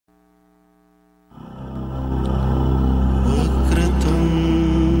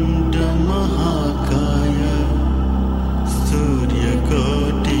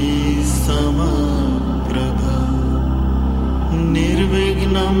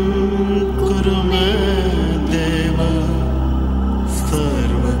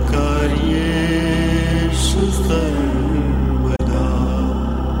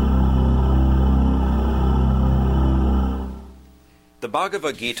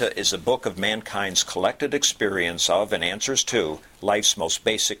Bhagavad Gita is a book of mankind's collected experience of and answers to life's most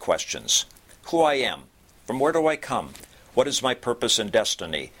basic questions. Who I am, from where do I come, what is my purpose and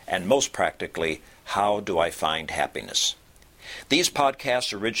destiny, and most practically, how do I find happiness? These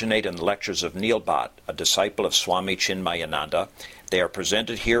podcasts originate in the lectures of Neil Bhatt, a disciple of Swami Chinmayananda. They are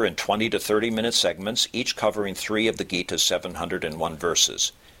presented here in 20 to 30-minute segments, each covering 3 of the Gita's 701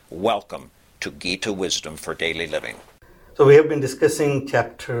 verses. Welcome to Gita Wisdom for Daily Living. So we have been discussing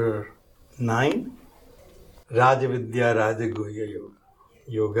chapter 9, Rajavidya Rajaguhya Yoga,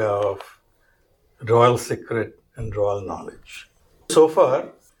 yoga of royal secret and royal knowledge. So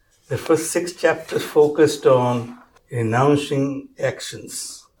far, the first 6 chapters focused on renouncing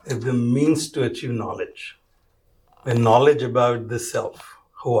actions as the means to achieve knowledge. The knowledge about the self,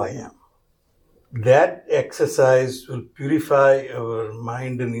 who I am. That exercise will purify our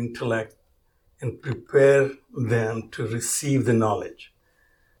mind and intellect and prepare them to receive the knowledge.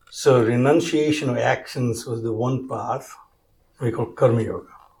 So renunciation of actions was the one path we call Karma Yoga.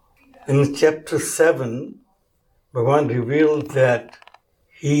 In chapter 7, Bhagavan revealed that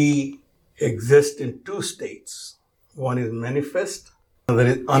he exists in 2 states. One is manifest, another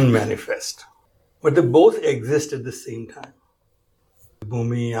is unmanifest. But they both exist at the same time.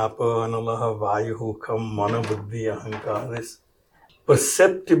 Bhumi, Apa, Analaha, Vayuhu, Kam, Mana, Buddhi, Ahankar. This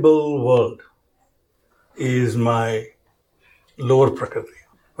perceptible world is my lower Prakriti.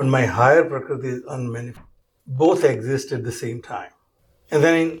 But my higher Prakriti is unmanifest. Both exist at the same time. And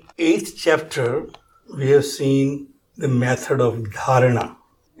then in 8th chapter, we have seen the method of dharana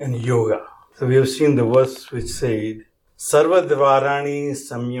and yoga. So we have seen the verse which said, Sarva dvarani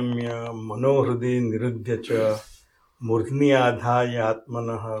samyamya manohride nirudhyacha murdhni adhaya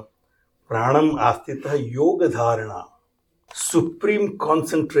atmanaha pranam astitha yoga dharana. Supreme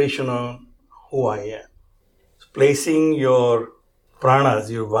concentration on who I am. So placing your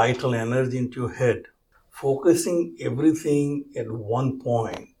pranas, your vital energy into your head, focusing everything at one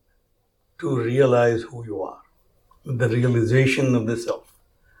point to realize who you are. The realization of the self.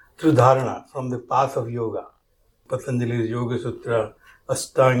 Through dharana, from the path of yoga. Patanjali's Yoga Sutra,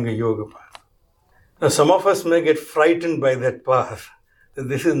 Ashtanga Yoga path. Now some of us may get frightened by that path. That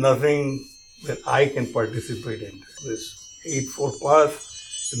this is nothing that I can participate in. This 8-4 path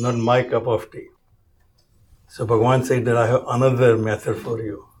is not my cup of tea. So Bhagavan said that I have another method for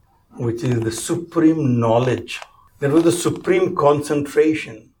you, which is the supreme knowledge. That was the supreme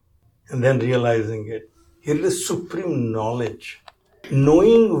concentration and then realizing it. Here is supreme knowledge,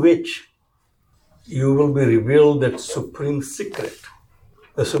 knowing which you will be revealed that supreme secret.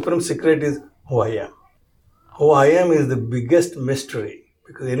 The supreme secret is who I am. Who I am is the biggest mystery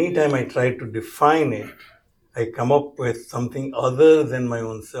because anytime I try to define it, I come up with something other than my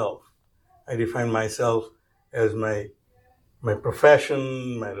own self. I define myself as my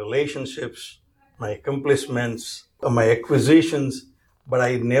profession, my relationships, my accomplishments, my acquisitions, but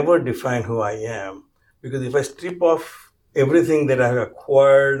I never define who I am. Because if I strip off everything that I have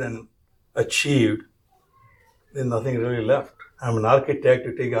acquired and achieved, there's nothing really left. I'm an architect,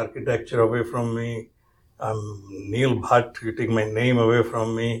 you take architecture away from me. I'm Neil Bhatt, you take my name away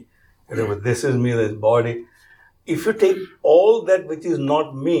from me. This is me, this body. If you take all that which is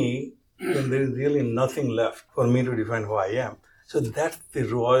not me, then there is really nothing left for me to define who I am. So that's the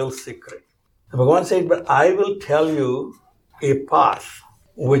royal secret. So Bhagavan said, but I will tell you a path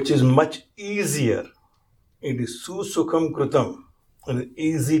which is much easier. It is susukham krutam, and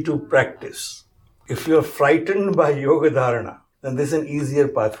easy to practice. If you are frightened by yoga dharana, then this is an easier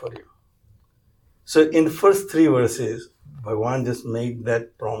path for you. So in the first 3 verses, Bhagavan just made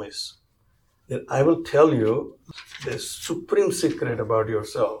that promise that I will tell you the supreme secret about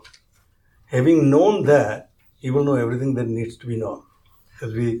yourself. Having known that, you will know everything that needs to be known.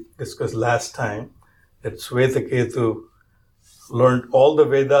 As we discussed last time, that Swetaketu learned all the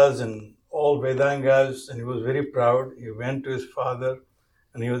Vedas and all Vedangas, and he was very proud. He went to his father,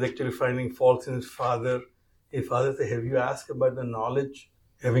 and he was actually finding faults in his father. His father said, have you asked about the knowledge?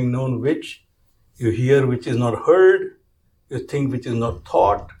 Having known which, you hear which is not heard, you think which is not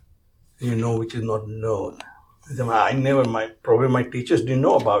thought, and you know which is not known. He said, probably my teachers didn't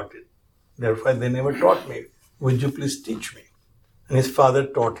know about it. Therefore, they never taught me. Would you please teach me? And his father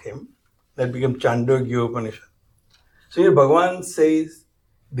taught him. That became Chandogya Upanishad. So here Bhagavan says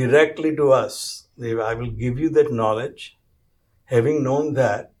directly to us, I will give you that knowledge. Having known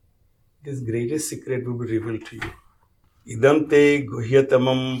that, this greatest secret will be revealed to you. Idam te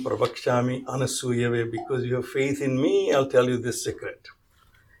guhyatamam pravakshami anasuyave. Because you have faith in me, I'll tell you this secret.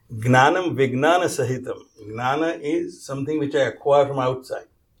 Gnanam vignana sahitam. Gnana is something which I acquire from outside.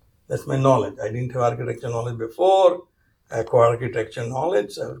 That's my knowledge. I didn't have architecture knowledge before. acquire architecture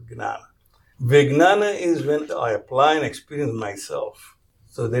knowledge, I have Gnana. Vijnana is when I apply and experience myself.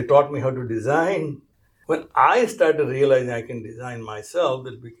 So they taught me how to design. When I started realizing I can design myself,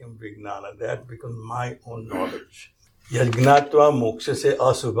 that became Vijnana. That became my own knowledge. Yajgnatva moksha se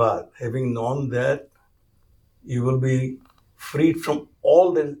asubhat. Having known that, you will be freed from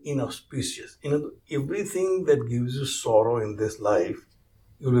all that is inauspicious. Everything that gives you sorrow in this life,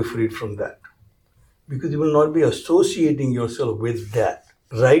 you will be freed from that. Because you will not be associating yourself with that.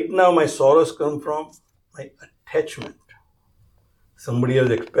 Right now, my sorrows come from my attachment. Somebody I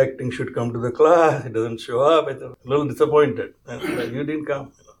was expecting should come to the class, it doesn't show up, I'm a little disappointed. You didn't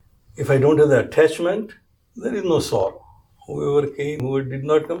come. If I don't have the attachment, there is no sorrow. Whoever came, whoever did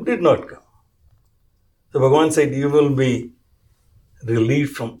not come, did not come. So Bhagavan said, you will be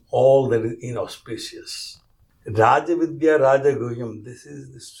relieved from all that is inauspicious. Raja Vidya Raja Guhyam, this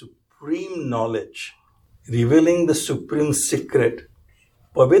is the supreme knowledge, revealing the supreme secret.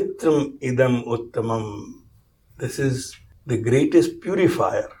 Pavitram idam uttamam. This is the greatest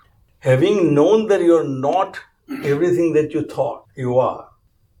purifier. Having known that you are not everything that you thought you are,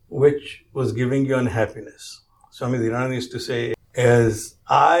 which was giving you unhappiness. Swami Dhiranand used to say, as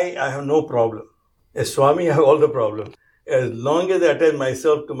I have no problem. As Swami, I have all the problems. As long as I attach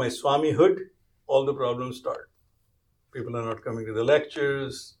myself to my Swamihood, all the problems start. People are not coming to the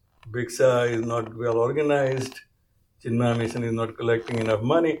lectures. Bhiksha is not well organized. Chinmaya Mission is not collecting enough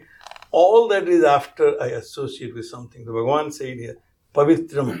money. All that is after I associate with something. The Bhagavan said here,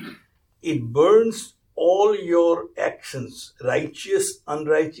 Pavitram, it burns all your actions, righteous,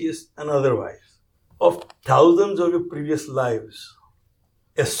 unrighteous, and otherwise, of thousands of your previous lives.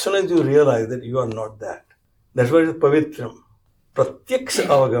 As soon as you realize that you are not that. That's why it's Pavitram. Pratyaksha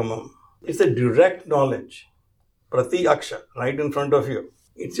avagamam. It's a direct knowledge. Prati aksha, right in front of you.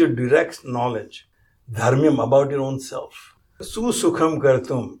 It's your direct knowledge. Dharmyam, about your own self. Susukham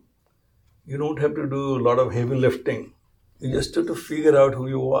kartum. You don't have to do a lot of heavy lifting. You just have to figure out who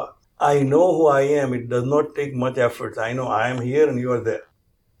you are. I know who I am. It does not take much effort. I know I am here and you are there.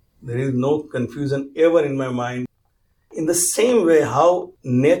 There is no confusion ever in my mind. In the same way, how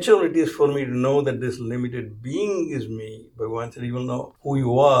natural it is for me to know that this limited being is me, Bhagavan said, you will know who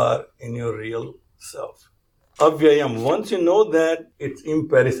you are in your real self. Avyayam, once you know that, it's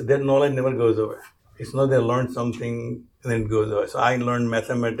imperishable. That knowledge never goes away. It's not that I learned something and then it goes away. So I learned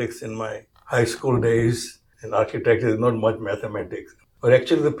mathematics in my high school days, and architecture is not much mathematics. But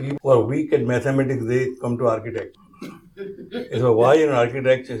actually the people who are weak at mathematics, they come to architecture. So why in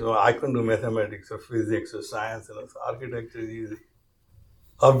architecture? So I couldn't do mathematics or physics or science. So architecture is easy.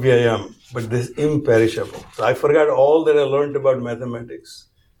 Avyayam, but this imperishable. So I forgot all that I learned about mathematics.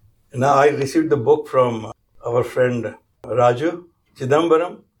 And now I received the book from our friend Raju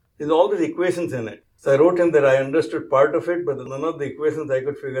Chidambaram. There's all these equations in it. So I wrote him that I understood part of it, but none of the equations I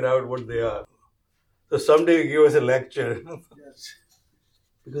could figure out what they are. So someday he gave us a lecture. Yes.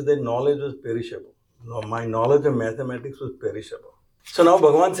 Because that knowledge was perishable. No, my knowledge of mathematics was perishable. So now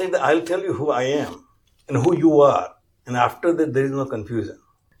Bhagavan said that I'll tell you who I am and who you are. And after that, there is no confusion.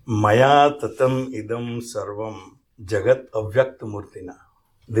 Maya tatam idam sarvam jagat avyakt murtina.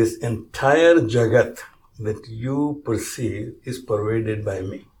 This entire jagat that you perceive is pervaded by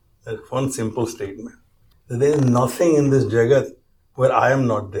me. That's one simple statement. There is nothing in this jagat where I am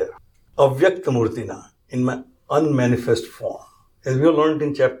not there. Avyakt murtina, in my unmanifest form. As we learned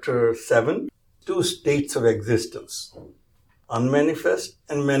in chapter 7, two states of existence, unmanifest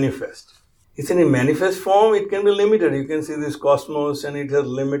and manifest. It's in a manifest form, it can be limited. You can see this cosmos and it has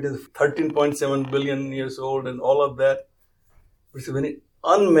limit is 13.7 billion years old and all of that. But when in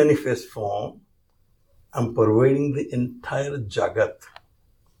unmanifest form, I'm pervading the entire jagat.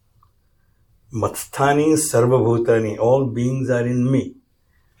 Matsthani sarvabhutani, all beings are in me.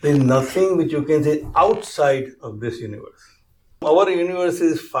 There is nothing which you can say outside of this universe. Our universe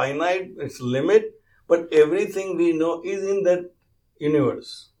is finite, it's limit, but everything we know is in that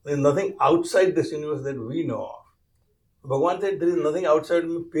universe. There is nothing outside this universe that we know of. Bhagavan said there is nothing outside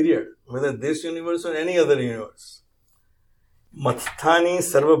me, period. Whether this universe or any other universe. Matsthani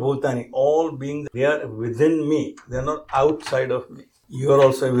sarvabhutani, all beings, they are within me. They are not outside of me. You are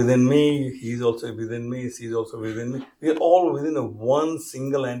also within me, he is also within me, she is also within me. We are all within a one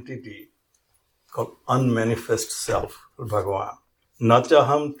single entity called unmanifest self, Bhagavan.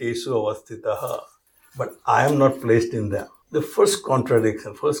 Nachaham tesu avastitaha. But I am not placed in them. The first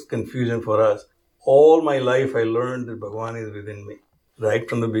contradiction, first confusion for us, all my life I learned that Bhagavan is within me. Right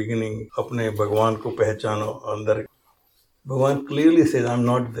from the beginning, apne Bhagavan ko pehchano andar. Bhagavan clearly says, I'm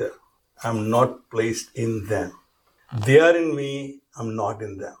not there. I'm not placed in them. They are in me, I'm not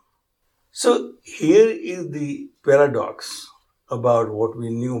in them. So here is the paradox about what we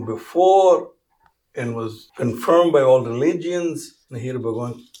knew before and was confirmed by all religions. And here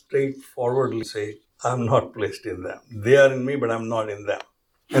Bhagavan straightforwardly say, I'm not placed in them. They are in me, but I'm not in them.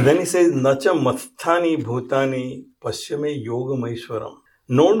 And then he says, Nacha masthani bhutani pasyame yogam aishwaram.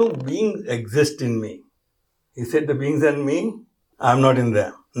 No two beings exist in me. He said the beings are in me, I'm not in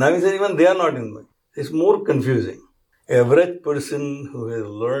them. Now he said even they are not in me. It's more confusing. Average person who has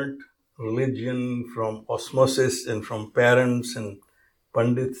learnt religion from osmosis and from parents and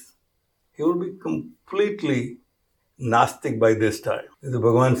pandits, he will be completely Gnostic by this time. The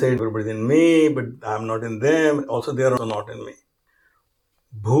Bhagavan said, everybody's in me, but I'm not in them. Also, they are also not in me.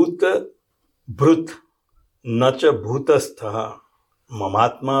 Bhuta brut nacha bhutastha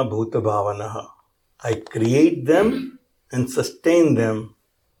mamatma bhuta bhavanaha. I create them and sustain them,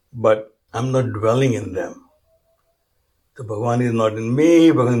 but I'm not dwelling in them. So Bhagavan is not in me,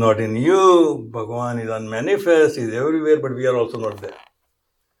 Bhagavan is not in you, Bhagavan is unmanifest, he is everywhere, but we are also not there.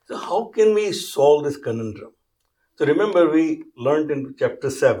 So how can we solve this conundrum? So remember, we learned in chapter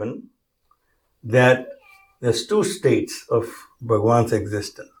 7 that there's two states of Bhagavan's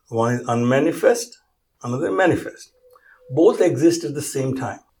existence. One is unmanifest, another manifest. Both exist at the same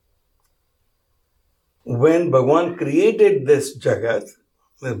time. When Bhagavan created this Jagat,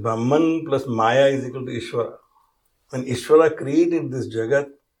 the Brahman plus Maya is equal to Ishvara. When Ishvara created this Jagat,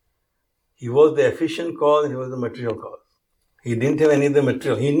 he was the efficient cause and he was the material cause. He didn't have any of the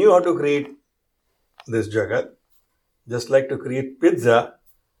material. He knew how to create this Jagat. Just like to create pizza,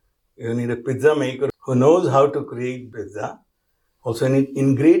 you need a pizza maker who knows how to create pizza. Also you need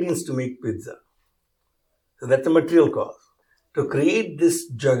ingredients to make pizza. So that's the material cause. To create this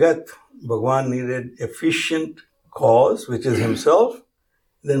Jagat, Bhagavan needed efficient cause, which is himself,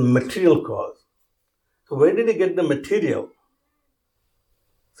 then material cause. So where did he get the material?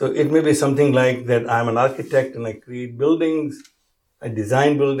 So it may be something like that I'm an architect and I create buildings, I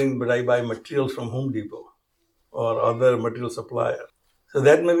design buildings, but I buy materials from Home Depot or other material supplier. So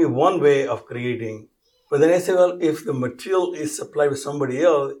that may be one way of creating. But then I say, well, if the material is supplied by somebody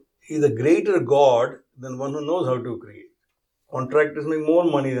else, he's a greater God than one who knows how to create. Contractors make more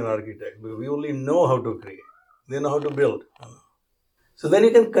money than architects because we only know how to create. They know how to build. So then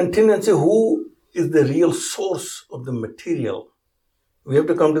you can continue and say, who is the real source of the material? We have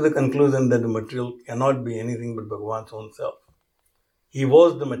to come to the conclusion that the material cannot be anything but Bhagavan's own self. He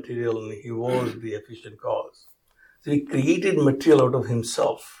was the material and he was the efficient cause. So he created material out of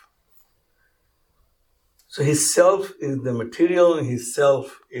himself. So his self is the material and his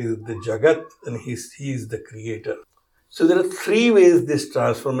self is the Jagat and he is the creator. So there are three ways this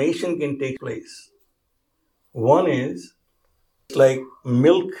transformation can take place. One is like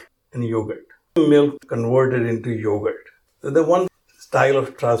milk and yogurt. Milk converted into yogurt. So the one style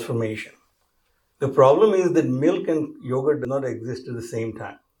of transformation. The problem is that milk and yogurt do not exist at the same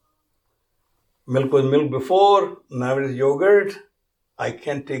time. Milk was milk before, now it is yogurt. I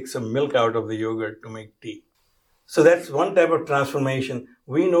can take some milk out of the yogurt to make tea. So that's one type of transformation.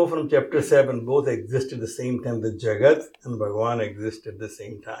 We know from chapter 7, both exist at the same time. The Jagat and Bhagavan exist at the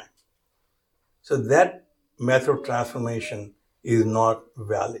same time. So that method of transformation is not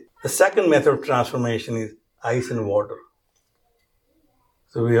valid. The second method of transformation is ice and water.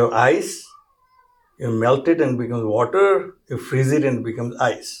 So we have ice, you melt it and it becomes water, you freeze it and it becomes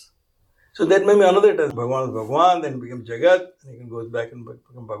ice. So that may be another type. Bhagavan is Bhagavan, then becomes Jagat, and he goes back and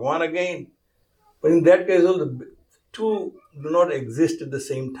becomes Bhagavan again. But in that case, the two do not exist at the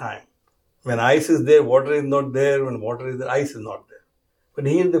same time. When ice is there, water is not there. When water is there, ice is not there. But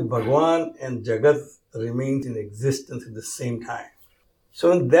here the Bhagavan and Jagat remains in existence at the same time.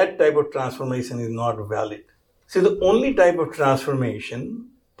 So that type of transformation is not valid. See, the only type of transformation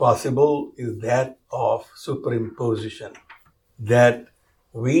possible is that of superimposition. That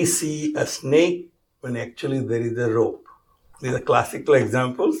we see a snake when actually there is a rope. These are classical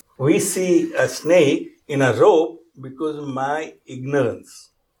examples. We see a snake in a rope because of my ignorance.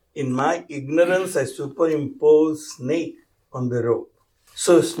 In my ignorance, I superimpose snake on the rope.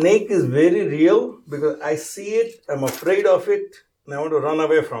 So snake is very real because I see it, I'm afraid of it, and I want to run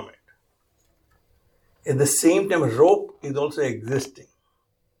away from it. At the same time, rope is also existing.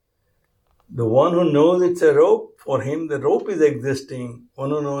 The one who knows it's a rope, for him the rope is existing.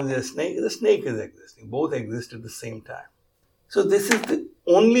 One who knows it's a snake, the snake is existing. Both exist at the same time. So this is the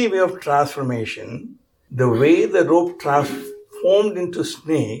only way of transformation. The way the rope transformed into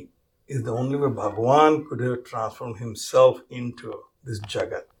snake is the only way Bhagavan could have transformed himself into this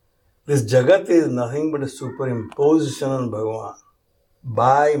Jagat. This Jagat is nothing but a superimposition on Bhagavan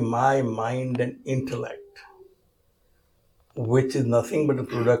by my mind and intellect. which is nothing but a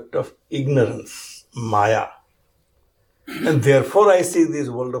product of ignorance, Maya. And therefore I see this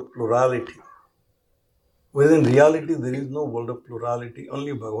world of plurality. Within reality, there is no world of plurality,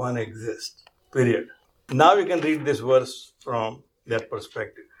 only Bhagavan exists, period. Now you can read this verse from that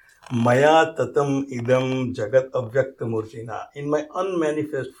perspective. Maya tatam idam jagat avyakta murtina, in my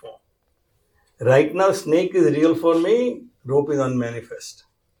unmanifest form. Right now, snake is real for me, rope is unmanifest.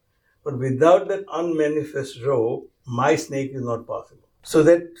 But without that unmanifest rope, my snake is not possible. So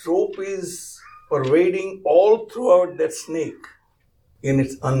that rope is pervading all throughout that snake in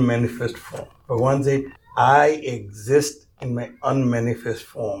its unmanifest form. Bhagavan says, I exist in my unmanifest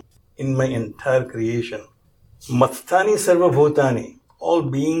form, in my entire creation. Matstani sarva bhutani, all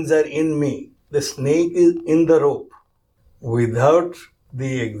beings are in me. The snake is in the rope. Without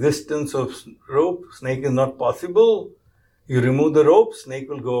the existence of rope, snake is not possible. You remove the rope, snake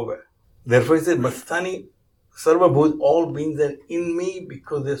will go away. Therefore he said, Matstani sarva bhut, all beings are in me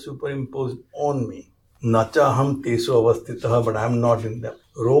because they are superimposed on me. Nacha ham tesu avastitaha, but I am not in them.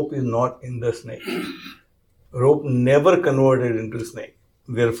 Rope is not in the snake. Rope never converted into snake.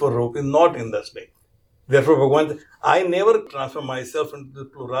 Therefore rope is not in the snake. Therefore Bhagavan said, I never transform myself into the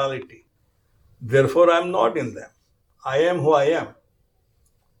plurality. Therefore I am not in them. I am who I am.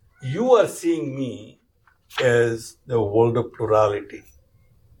 You are seeing me as the world of plurality.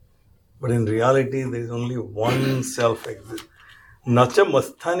 But in reality, there is only one self exists. Nacha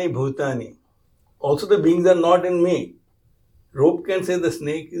masthani bhutani. Also the beings are not in me. Rope can say the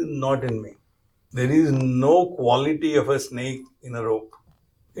snake is not in me. There is no quality of a snake in a rope.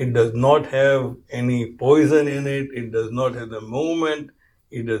 It does not have any poison in it. It does not have the movement.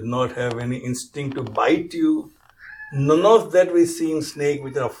 It does not have any instinct to bite you. None of that we see in snake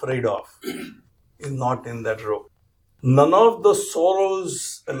which are afraid of is not in that rope. None of the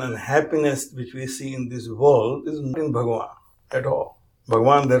sorrows and unhappiness which we see in this world is not in Bhagavan at all.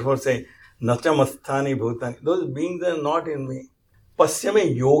 Bhagavan therefore says, Nacha masthani bhutani. Those beings are not in me.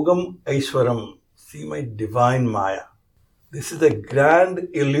 Pasyame yogam aishwaram. See my divine Maya. This is a grand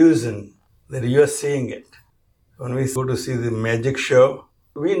illusion that you are seeing it. When we go to see the magic show,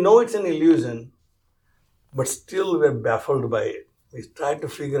 we know it's an illusion, but still we are baffled by it. We try to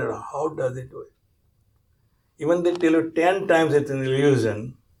figure out how does it do it. Even they tell you 10 times it's an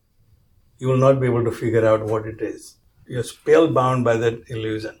illusion, you will not be able to figure out what it is. You are spellbound by that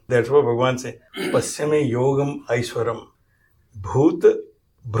illusion. That's what Bhagavan says, Pasyame yogam aishwaram. Bhut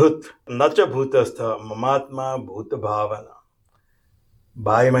bhrut nacha bhutastha mamatma bhuta bhavana.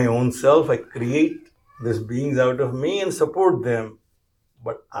 By my own self, I create these beings out of me and support them,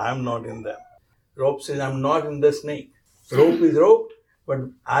 but I am not in them. Rope says, I am not in the snake. Rope is rope, but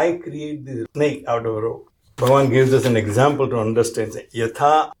I create the snake out of rope. Bhagavan gives us an example to understand.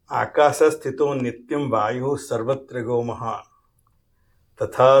 Yatha akasa sthito nityam vayu sarvatrago mahan.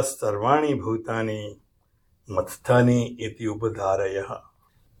 Tatha sarvani bhutani matthani iti upadharayaha.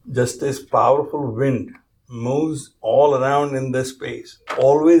 Just as powerful wind moves all around in the space,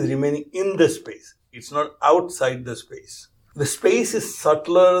 always remaining in the space. It's not outside the space. The space is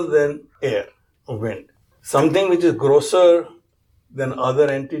subtler than air, wind. Something which is grosser than other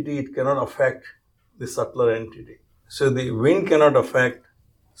entity, it cannot affect the subtler entity. So the wind cannot affect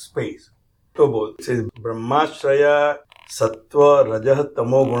space. So both. It says, Brahmashraya sattva rajah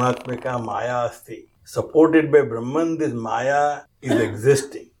tamo gunatmika maya asti. Supported by Brahman, this maya is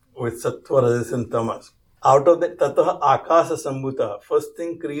existing with sattva, rajas and tamas. Out of that, tataha akasa sambhuta. First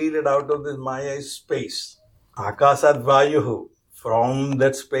thing created out of this maya is space. Akasat vayuhu. From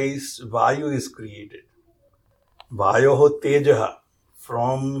that space, vayu is created. Vayoho tejaha.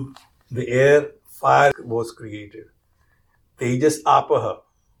 From the air, fire was created. Tejas apaha.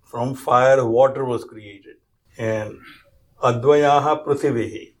 From fire, water was created. And advayaha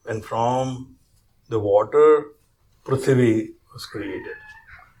pruthivihi. And from the water, pruthivi was created.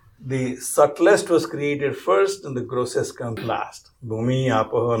 The subtlest was created first and the grossest comes last. Bhumi,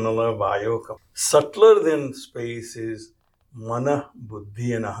 apaha, nala, vayo. Subtler than space is mana,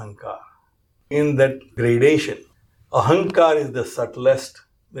 buddhi and ahankar. In that gradation, ahankar is the subtlest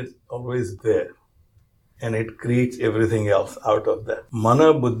that's always there. And it creates everything else out of that.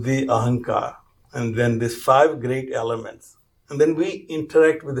 Mana, buddhi, ahankar. And then these 5 great elements. And then we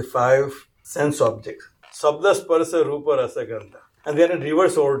interact with the 5 sense objects. Sabda, sparsa, rupa, rasa, gandha. And they are in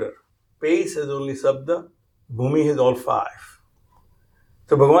reverse order. Space has only sabda, bhumi has all 5.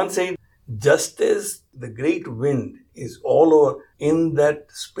 So Bhagavan said, just as the great wind is all over in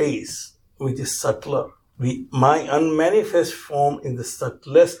that space, which is subtler, my unmanifest form is the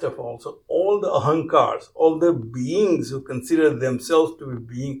subtlest of all. So all the ahankars, all the beings who consider themselves to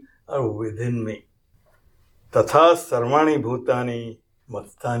be beings are within me. Tatha sarvani bhutani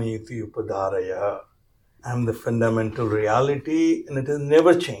mattani iti upadaraya. I am the fundamental reality and it has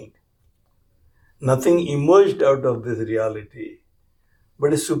never changed. Nothing emerged out of this reality,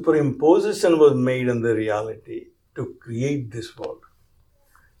 but a superimposition was made on the reality to create this world.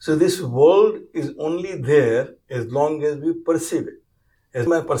 So this world is only there as long as we perceive it. As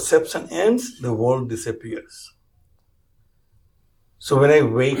my perception ends, the world disappears. So when I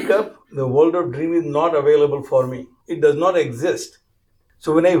wake up, the world of dream is not available for me. It does not exist.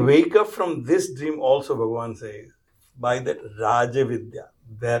 So when I wake up from this dream also, Bhagavan says, by that Raja Vidya,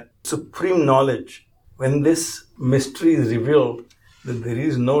 that supreme knowledge, when this mystery is revealed, that there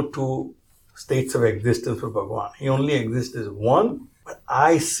is no two states of existence for Bhagavan. He only exists as one, but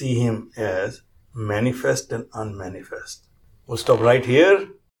I see him as manifest and unmanifest. We'll stop right here.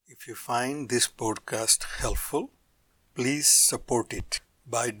 If you find this podcast helpful, please support it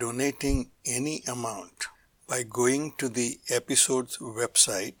by donating any amount by going to the episode's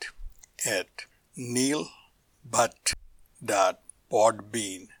website at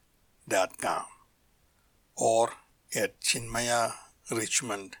neilbhatt.podbean.com or at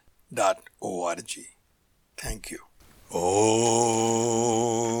chinmayarichmond.org. Thank you. Om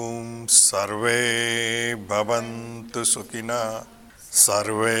Sarve Bhavantu Sukhina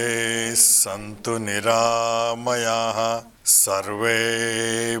Sarve Santu Niramayaha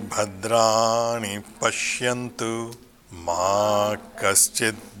Sarve Bhadrani Pashyantu Ma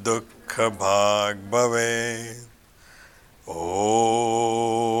Kaschid Dukkha Bhag Bhave. Om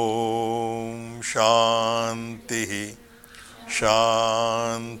Shantihi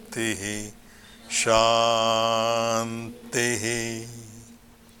Shantihi Shantihi.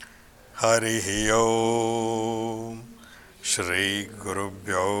 Harihi Om. Shri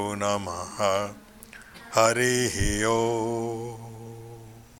Gurubhyo Namaha. Harihi Om.